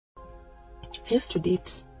I used to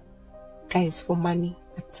date guys for money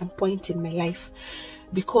at some point in my life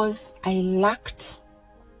because I lacked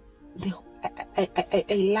the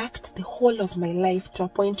whole of my life, to a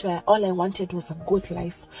point where all I wanted was a good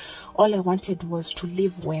life. All I wanted was to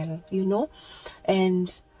live well, you know.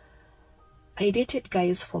 And I dated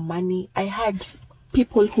guys for money. I had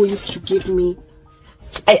people who used to give me,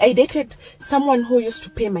 I dated someone who used to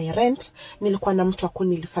pay my rent. Nilikuwa na mtu wa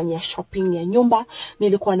kunilifanyia shopping ya nyumba.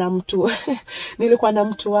 Nilikuwa na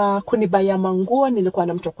mtu wa kunibaya manguo. Nilikuwa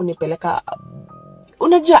na mtu wa kunipeleka.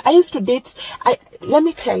 Unajua, I used to date. Let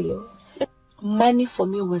me tell you, money for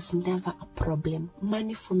me was never a problem.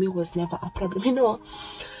 Money for me was never a problem. You know,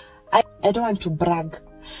 I don't want to brag,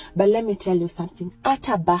 but let me tell you something.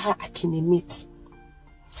 Ata Baha akinimit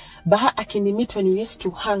when we used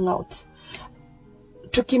to hang out.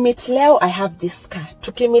 Tukimit leo, I have this car.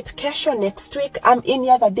 Tukimit kesho, next week, any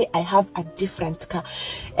other day, I have a different car.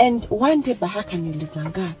 And one day Baha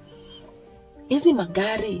kanilizanga, hizi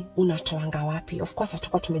magari unatoanga wapi? Of course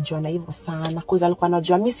hatukuwa tumejuana hivyo sana, cause alikuwa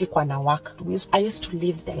anajua mimi sikuwa na work. I used to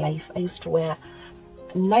live the life. I used to wear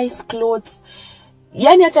nice clothes.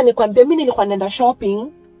 Yani acha nikwambie, mimi nilikuwa naenda shopping,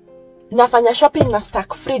 nafanya shopping na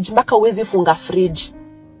stack fridge mpaka uwezi funga fridge.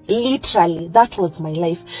 Literally, that was my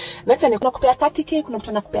life. Na acha nikuna kupea 30k, kuna mtu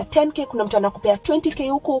anakupea 10k, kuna mtu anakupea 20k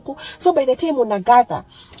huko. So by the time unagather,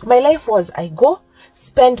 my life was I go,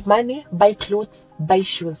 spend money, buy clothes, buy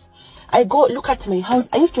shoes. I go, look at my house.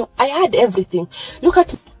 I had everything.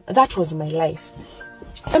 That was my life.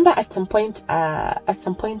 I remember at some point I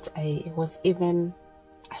was even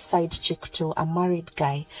a side chick to a married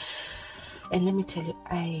guy. And let me tell you,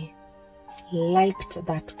 I liked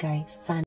that guy, son.